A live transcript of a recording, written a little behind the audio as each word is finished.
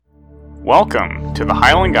Welcome to the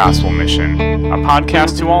Highland Gospel Mission, a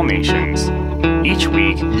podcast to all nations. Each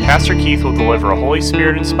week, Pastor Keith will deliver a Holy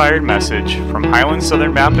Spirit-inspired message from Highland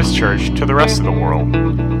Southern Baptist Church to the rest of the world.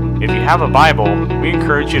 If you have a Bible, we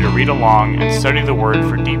encourage you to read along and study the Word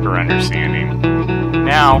for deeper understanding.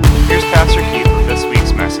 Now, here's Pastor Keith with this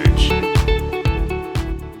week's message.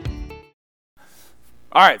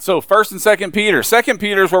 All right, so 1st and 2nd Peter. 2nd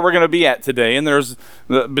Peter is where we're going to be at today, and there's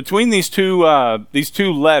between these two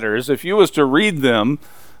letters, if you was to read them,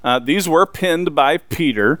 these were penned by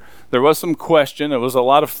Peter. There was some question. It was a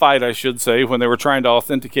lot of fight, I should say, when they were trying to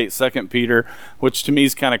authenticate 2nd Peter, which to me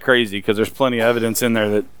is kind of crazy because there's plenty of evidence in there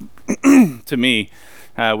that, to me,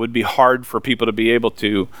 would be hard for people to be able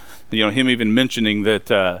to, him even mentioning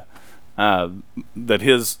that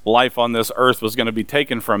his life on this earth was going to be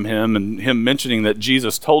taken from him, and him mentioning that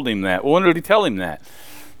Jesus told him that. Well, when did he tell him that?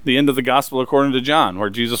 The end of the gospel according to John, where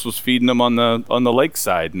Jesus was feeding them on the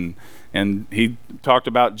lakeside, and he talked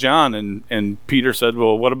about John, and Peter said,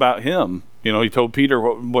 well, what about him? He told Peter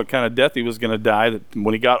what kind of death he was going to die, that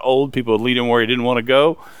when he got old, people would lead him where he didn't want to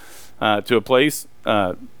go, to a place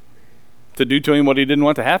to do to him what he didn't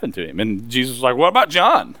want to happen to him. And Jesus was like, what about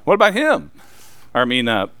John? What about him?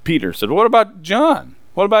 Peter said, what about John?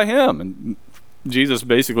 What about him? And Jesus,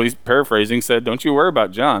 basically paraphrasing, said, don't you worry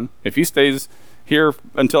about John. If he stays here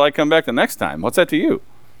until I come back the next time, what's that to you?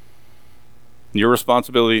 Your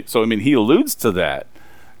responsibility. So, he alludes to that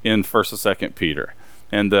in 1st and 2nd Peter.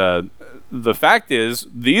 And the fact is,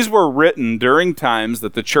 these were written during times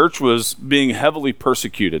that the church was being heavily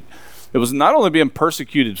persecuted. It was not only being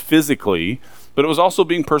persecuted physically, but it was also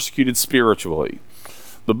being persecuted spiritually.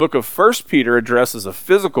 The book of 1 Peter addresses a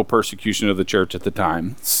physical persecution of the church at the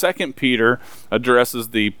time. 2 Peter addresses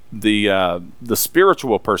the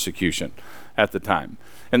spiritual persecution at the time.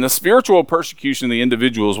 And the spiritual persecution the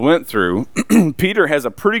individuals went through, Peter has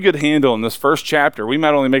a pretty good handle in this first chapter. We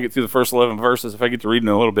might only make it through the first 11 verses if I get to read in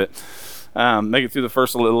a little bit. Make it through the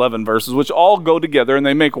first 11 verses, which all go together, and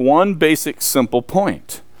they make one basic, simple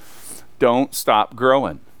point. Don't stop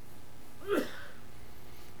growing.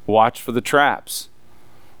 Watch for the traps.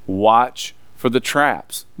 Watch for the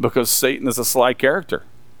traps, because Satan is a sly character.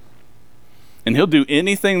 And he'll do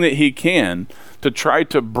anything that he can to try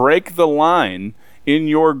to break the line in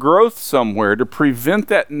your growth somewhere to prevent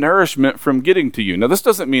that nourishment from getting to you. Now, this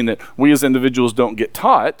doesn't mean that we as individuals don't get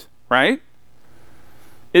taught, right?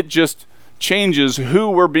 It just changes who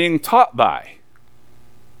we're being taught by.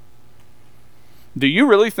 Do you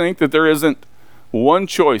really think that there isn't one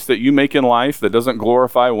choice that you make in life that doesn't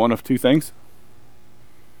glorify one of two things?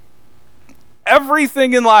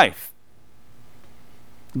 Everything in life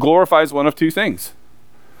glorifies one of two things.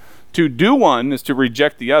 To do one is to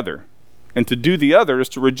reject the other, and to do the other is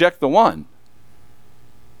to reject the one.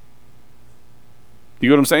 You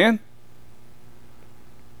get what I'm saying?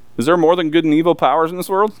 Is there more than good and evil powers in this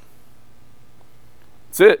world?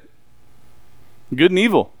 That's it. Good and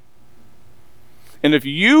evil. And if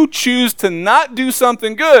you choose to not do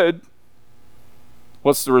something good,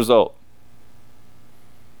 what's the result?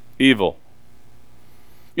 Evil.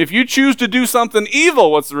 If you choose to do something evil,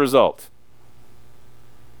 what's the result?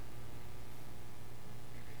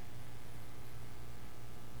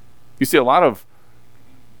 You see, a lot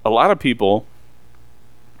of people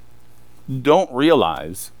don't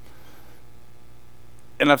realize,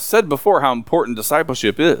 and I've said before how important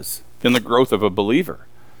discipleship is in the growth of a believer.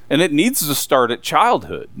 And it needs to start at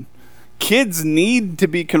childhood. Kids need to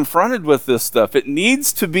be confronted with this stuff. It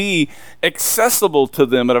needs to be accessible to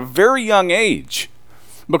them at a very young age,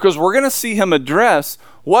 because we're going to see him address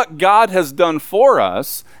what God has done for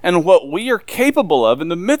us and what we are capable of in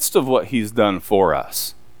the midst of what he's done for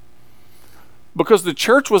us. Because the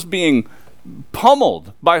church was being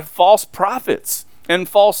pummeled by false prophets and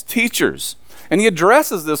false teachers. And he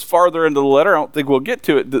addresses this farther into the letter. I don't think we'll get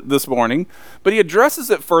to it this morning, but he addresses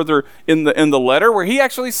it further in the letter, where he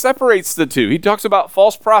actually separates the two. He talks about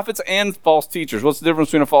false prophets and false teachers. What's the difference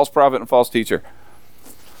between a false prophet and a false teacher?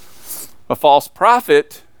 A false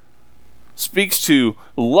prophet speaks to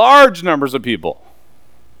large numbers of people.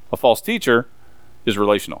 A false teacher is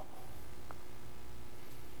relational.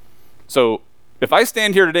 So if I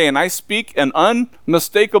stand here today and I speak an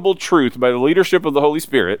unmistakable truth by the leadership of the Holy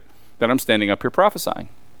Spirit, then I'm standing up here prophesying.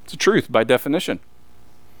 It's a truth by definition.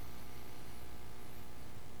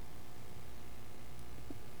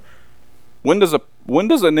 When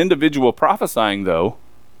does an individual prophesying, though,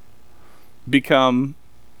 become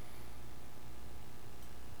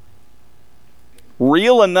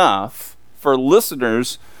real enough for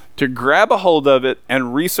listeners to grab a hold of it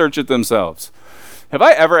and research it themselves? Have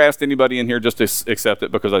I ever asked anybody in here just to accept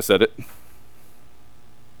it because I said it?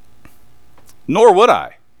 Nor would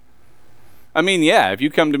I. I mean, yeah, if you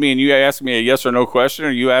come to me and you ask me a yes or no question, or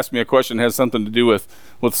you ask me a question that has something to do with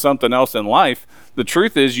something else in life, the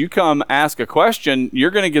truth is you come ask a question, you're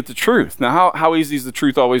going to get the truth. Now, how easy is the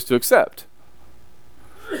truth always to accept?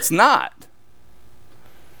 It's not.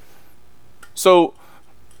 So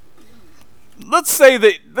let's say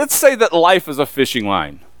that life is a fishing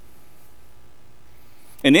line.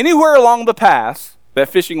 And anywhere along the path, that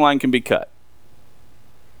fishing line can be cut.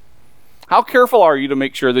 How careful are you to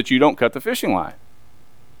make sure that you don't cut the fishing line?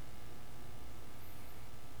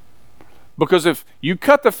 Because if you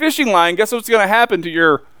cut the fishing line, guess what's going to happen to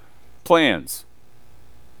your plans?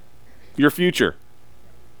 Your future.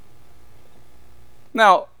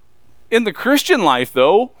 Now, in the Christian life,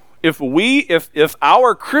 though, if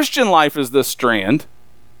our Christian life is this strand,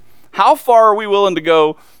 how far are we willing to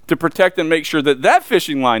go to protect and make sure that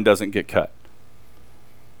fishing line doesn't get cut?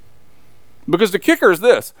 Because the kicker is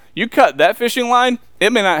this: you cut that fishing line,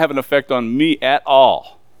 it may not have an effect on me at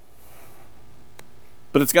all,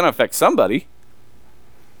 but it's going to affect somebody,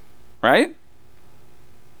 right?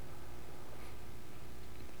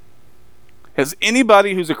 Has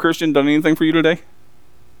anybody who's a Christian done anything for you today?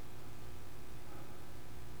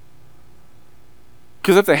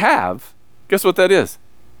 Because if they have, guess what that is?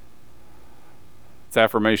 It's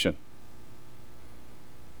affirmation.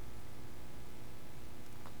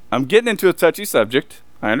 I'm getting into a touchy subject.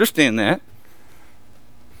 I understand that.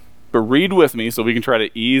 But read with me so we can try to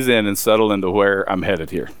ease in and settle into where I'm headed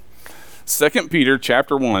here. 2 Peter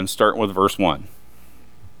chapter 1, starting with verse 1.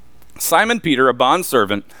 Simon Peter, a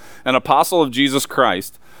bondservant, an apostle of Jesus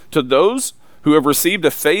Christ, to those who have received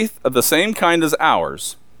a faith of the same kind as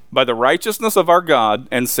ours, by the righteousness of our God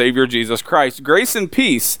and Savior Jesus Christ, grace and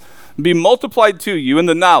peace be multiplied to you in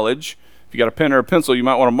the knowledge, if you got a pen or a pencil, you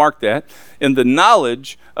might want to mark that, in the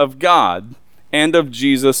knowledge of God and of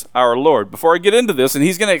Jesus our Lord. Before I get into this, and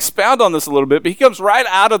he's going to expound on this a little bit, but he comes right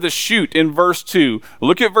out of the chute in verse 2.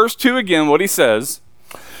 Look at verse 2 again, what he says.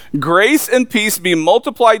 Grace and peace be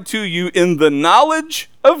multiplied to you in the knowledge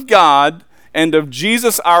of God and of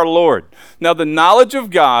Jesus our Lord. Now, the knowledge of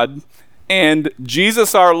God and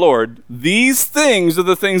Jesus our Lord, these things are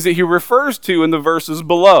the things that he refers to in the verses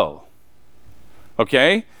below.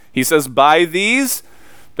 Okay? He says, by these,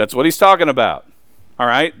 that's what he's talking about. All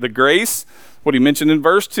right? The grace, what he mentioned in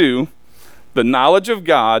verse 2, the knowledge of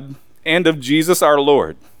God and of Jesus our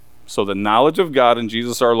Lord. So the knowledge of God and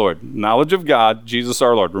Jesus our Lord. Knowledge of God, Jesus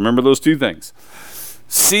our Lord. Remember those two things.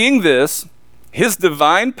 Seeing this, his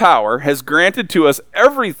divine power has granted to us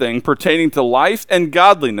everything pertaining to life and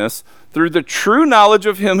godliness through the true knowledge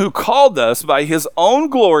of him who called us by his own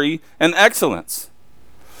glory and excellence.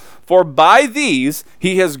 For by these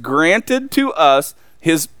he has granted to us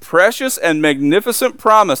his precious and magnificent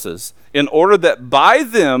promises, in order that by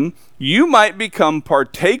them you might become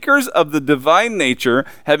partakers of the divine nature,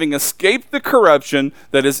 having escaped the corruption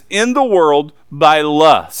that is in the world by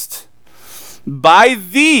lust. By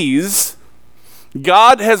these,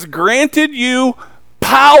 God has granted you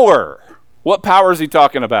power. What power is he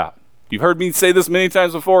talking about? You've heard me say this many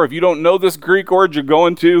times before. If you don't know this Greek word, you're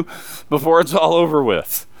going to before it's all over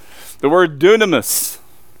with. The word dunamis.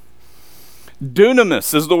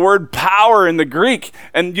 Dunamis is the word power in the Greek.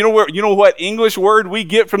 And you know what English word we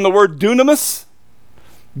get from the word dunamis?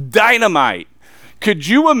 Dynamite. Could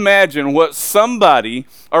you imagine what somebody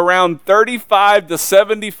around 35 to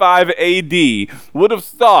 75 AD would have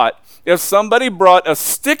thought if somebody brought a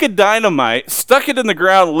stick of dynamite, stuck it in the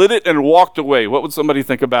ground, lit it, and walked away? What would somebody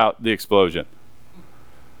think about the explosion?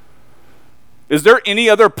 Is there any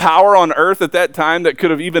other power on earth at that time that could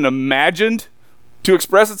have even imagined to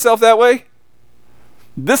express itself that way?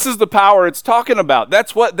 This is the power it's talking about.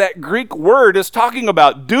 That's what that Greek word is talking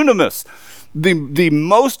about, dunamis. The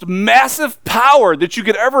most massive power that you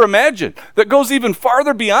could ever imagine, that goes even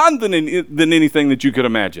farther beyond than anything that you could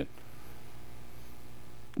imagine.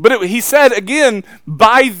 But he said again,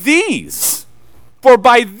 by these, for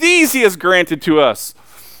by these he has granted to us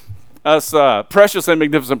precious and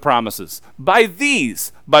magnificent promises. By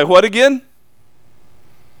these, by what again?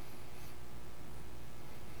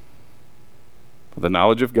 The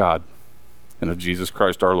knowledge of God and of Jesus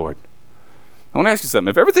Christ our Lord. I want to ask you something.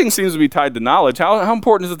 If everything seems to be tied to knowledge, how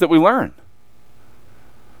important is it that we learn?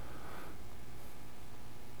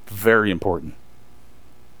 Very important.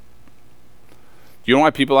 Do you know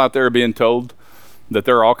why people out there are being told that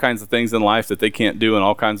there are all kinds of things in life that they can't do, and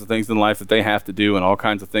all kinds of things in life that they have to do, and all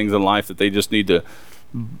kinds of things in life that they just need to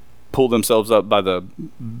pull themselves up by the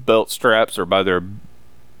belt straps or by their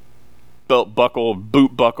belt buckle,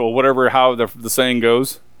 boot buckle, whatever, how the saying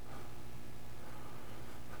goes?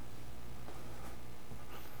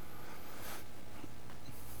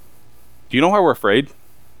 Do you know why we're afraid?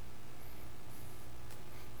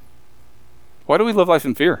 Why do we live life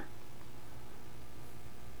in fear?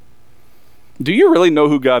 Do you really know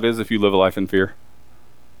who God is if you live a life in fear?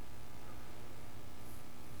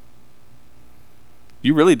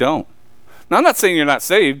 You really don't. Now, I'm not saying you're not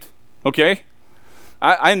saved, okay?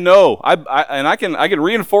 I know, and I can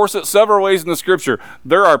reinforce it several ways in the Scripture.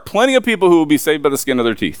 There are plenty of people who will be saved by the skin of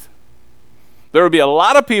their teeth. There will be a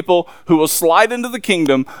lot of people who will slide into the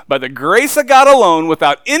kingdom by the grace of God alone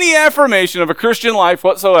without any affirmation of a Christian life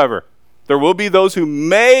whatsoever. There will be those who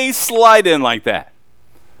may slide in like that.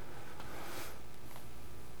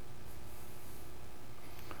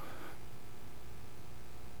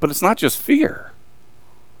 But it's not just fear.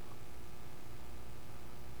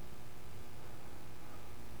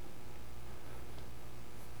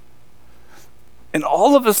 And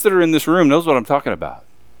all of us that are in this room knows what I'm talking about.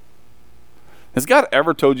 Has God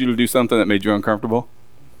ever told you to do something that made you uncomfortable?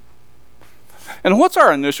 And what's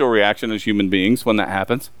our initial reaction as human beings when that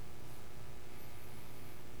happens?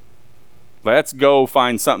 Let's go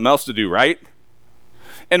find something else to do, right?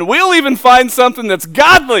 And we'll even find something that's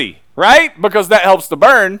godly, right? Because that helps to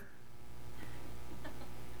burn.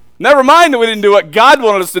 Never mind that we didn't do what God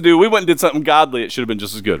wanted us to do. We went and did something godly. It should have been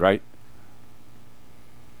just as good, right?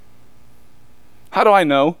 How do I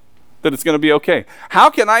know that it's going to be okay? How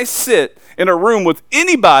can I sit in a room with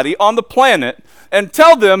anybody on the planet and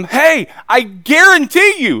tell them, hey, I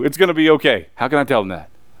guarantee you it's going to be okay? How can I tell them that?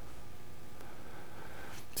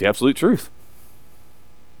 It's the absolute truth.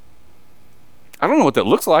 I don't know what that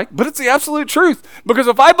looks like, but it's the absolute truth. Because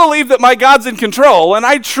if I believe that my God's in control, and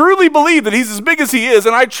I truly believe that he's as big as he is,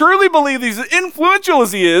 and I truly believe he's as influential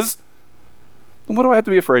as he is, then what do I have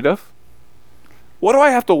to be afraid of? What do I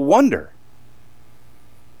have to wonder?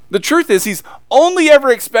 The truth is, he's only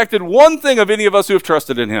ever expected one thing of any of us who have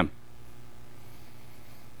trusted in him.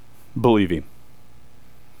 Believe him.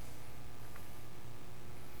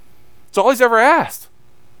 It's all he's ever asked.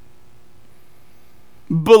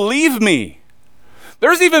 Believe me.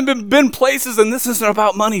 There's even been places, and this isn't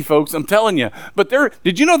about money, folks, I'm telling you, but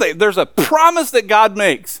did you know that there's a promise that God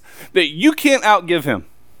makes that you can't outgive him?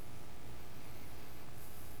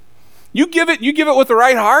 You give it with the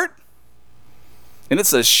right heart, and it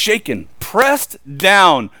says, shaken, pressed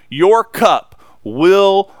down, your cup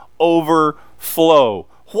will overflow.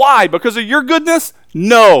 Why? Because of your goodness?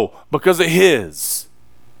 No, because of his.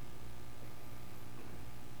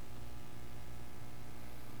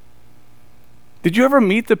 Did you ever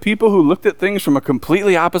meet the people who looked at things from a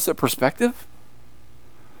completely opposite perspective?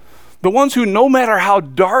 The ones who, no matter how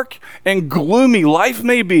dark and gloomy life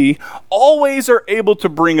may be, always are able to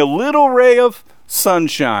bring a little ray of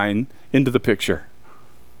sunshine into the picture.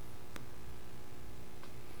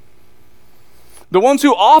 The ones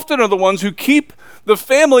who often are the ones who keep the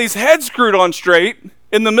family's head screwed on straight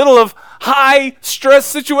in the middle of high stress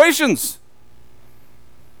situations.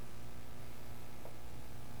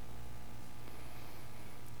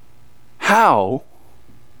 How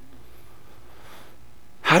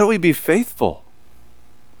do we be faithful?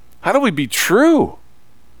 How do we be true?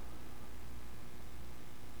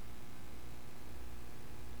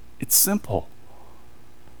 It's simple.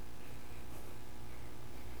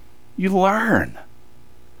 You learn.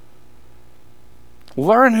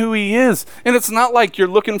 Learn who he is. And it's not like you're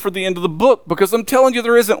looking for the end of the book, because I'm telling you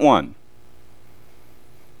there isn't one.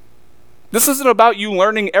 This isn't about you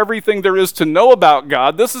learning everything there is to know about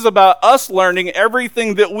God. This is about us learning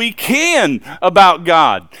everything that we can about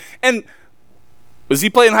God. And was he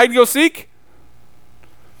playing hide and go seek?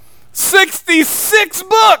 66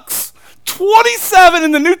 books, 27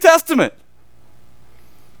 in the New Testament.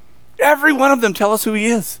 Every one of them tell us who he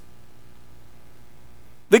is.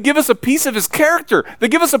 They give us a piece of his character. They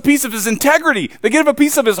give us a piece of his integrity. They give a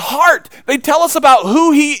piece of his heart. They tell us about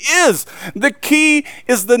who he is. The key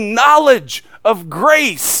is the knowledge of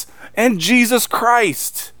grace and Jesus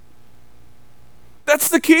Christ. That's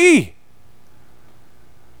the key.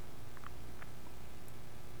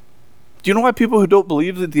 Do you know why people who don't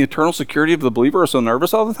believe in the eternal security of the believer are so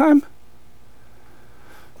nervous all the time?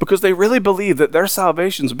 Because they really believe that their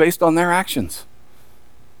salvation is based on their actions.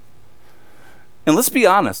 And let's be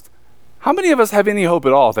honest, how many of us have any hope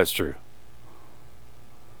at all if that's true?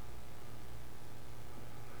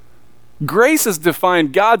 Grace has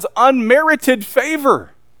defined God's unmerited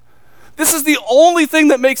favor. This is the only thing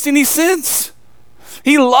that makes any sense.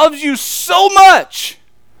 He loves you so much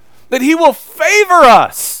that he will favor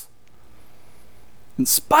us in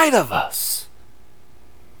spite of us.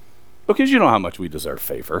 Because you know how much we deserve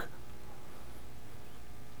favor.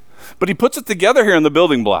 But he puts it together here in the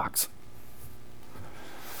building blocks.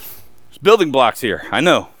 There's building blocks here, I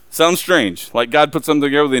know. Sounds strange, like God put something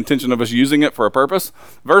together with the intention of us using it for a purpose.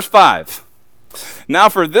 Verse 5. Now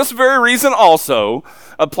for this very reason also,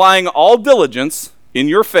 applying all diligence in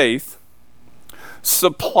your faith,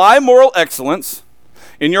 supply moral excellence,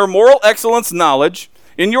 in your moral excellence knowledge,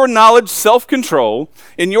 in your knowledge self-control,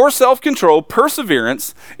 in your self-control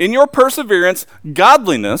perseverance, in your perseverance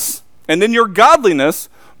godliness, and in your godliness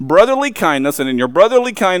brotherly kindness, and in your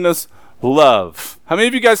brotherly kindness love. How many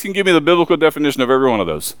of you guys can give me the biblical definition of every one of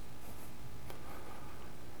those?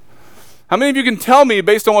 How many of you can tell me,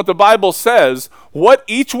 based on what the Bible says, what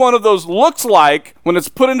each one of those looks like when it's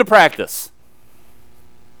put into practice?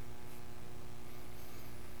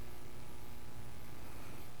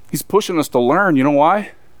 He's pushing us to learn. You know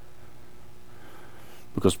why?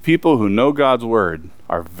 Because people who know God's word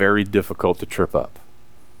are very difficult to trip up.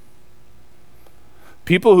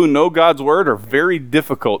 People who know God's word are very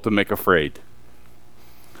difficult to make afraid.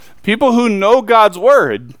 People who know God's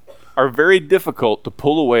word are very difficult to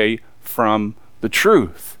pull away from the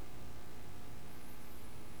truth.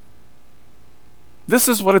 This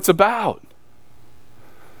is what it's about.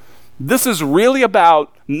 This is really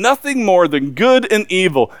about nothing more than good and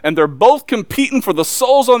evil, and they're both competing for the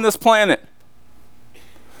souls on this planet.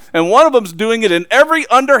 And one of them's doing it in every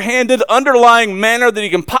underhanded, underlying manner that he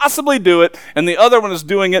can possibly do it, and the other one is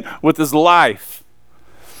doing it with his life.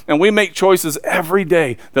 And we make choices every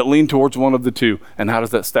day that lean towards one of the two. And how does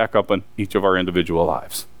that stack up in each of our individual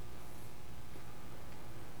lives?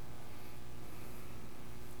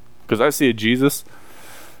 Because I see a Jesus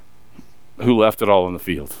who left it all in the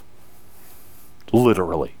field.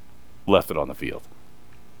 Literally left it on the field.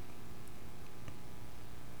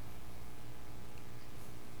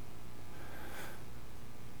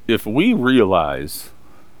 If we realize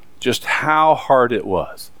just how hard it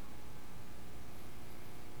was,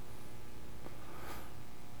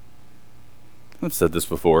 I've said this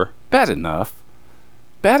before, bad enough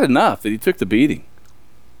that he took the beating,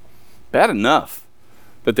 bad enough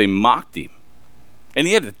that they mocked him, and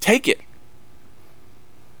he had to take it.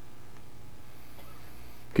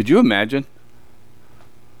 Could you imagine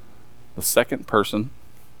the second person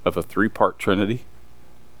of a three-part Trinity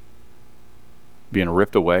being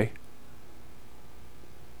ripped away?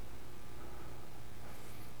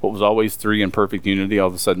 What was always three in perfect unity all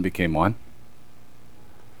of a sudden became one?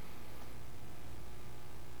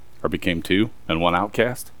 Or became two and one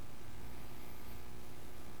outcast?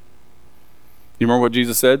 You remember what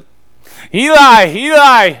Jesus said? Eli,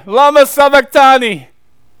 Eli, lama sabachthani.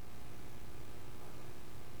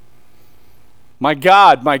 My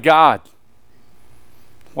God,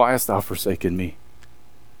 why hast thou forsaken me?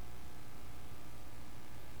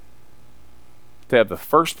 To have the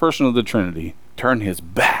first person of the Trinity turn his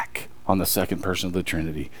back on the second person of the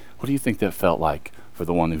Trinity. What do you think that felt like for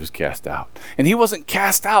the one who was cast out? And he wasn't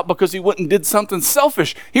cast out because he went and did something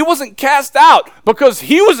selfish. He wasn't cast out because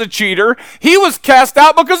he was a cheater. He was cast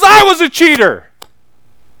out because I was a cheater.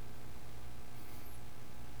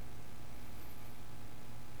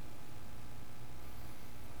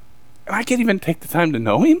 And I can't even take the time to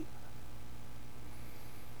know him.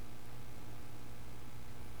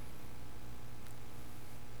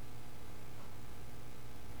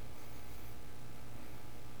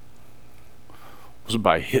 It was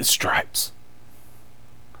by his stripes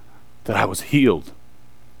that I was healed.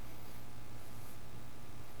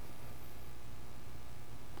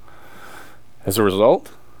 As a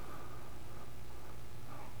result,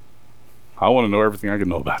 I want to know everything I can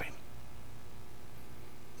know about him.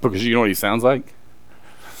 Because you know what he sounds like?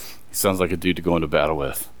 He sounds like a dude to go into battle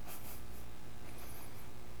with.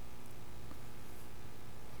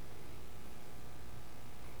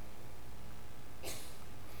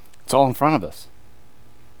 It's all in front of us.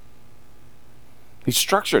 He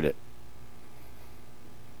structured it.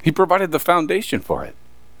 He provided the foundation for it.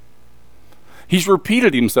 He's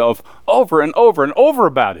repeated himself over and over and over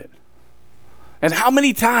about it. And how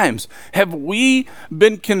many times have we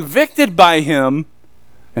been convicted by him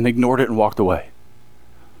and ignored it and walked away?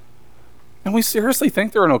 And we seriously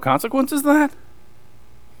think there are no consequences to that?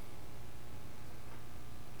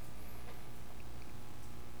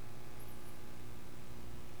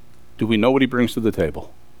 Do we know what he brings to the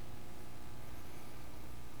table?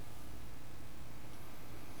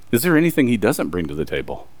 Is there anything he doesn't bring to the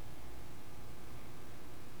table?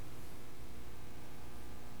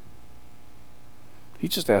 He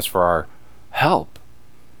just asked for our help.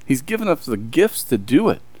 He's given us the gifts to do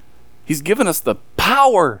it. He's given us the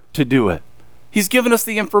power to do it. He's given us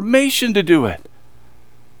the information to do it.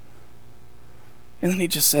 And then he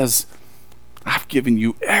just says, I've given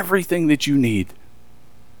you everything that you need.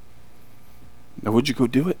 Now would you go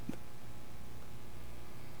do it?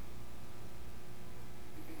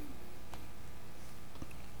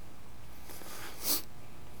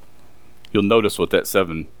 You'll notice what that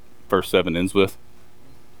verse 7 ends with.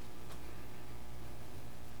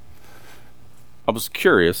 I was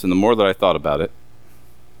curious, and the more that I thought about it,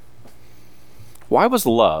 why was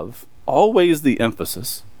love always the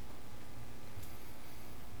emphasis,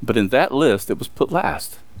 but in that list it was put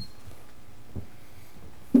last?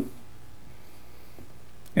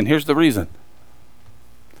 And here's the reason.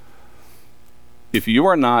 If you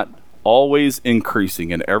are not always increasing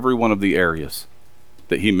in every one of the areas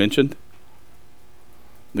that he mentioned,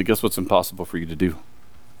 then guess what's impossible for you to do?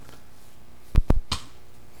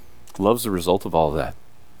 Love's the result of all of that.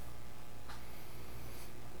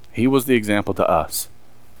 He was the example to us.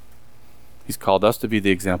 He's called us to be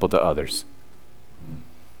the example to others.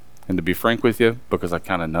 And to be frank with you, because I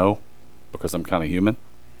kind of know, because I'm kind of human,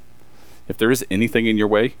 if there is anything in your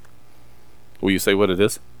way, will you say what it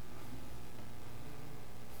is?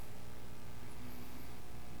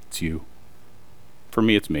 It's you. For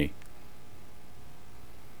me, it's me.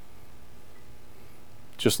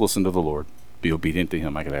 Just listen to the Lord. Be obedient to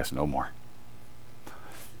him. I could ask no more.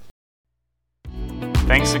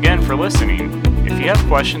 Thanks again for listening. If you have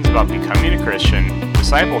questions about becoming a Christian,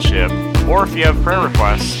 discipleship, or if you have prayer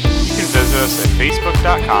requests, you can visit us at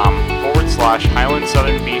facebook.com/Highland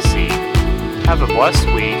Southern BC. Have a blessed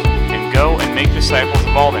week, and go and make disciples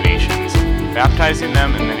of all the nations, baptizing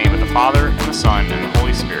them in the name of the Father, and the Son, and the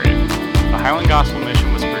Holy Spirit. The Highland Gospel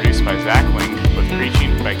Mission was produced by Zach Link, with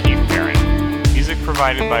preaching by Keith Barron. Music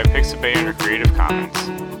provided by Pixabay under Creative Commons.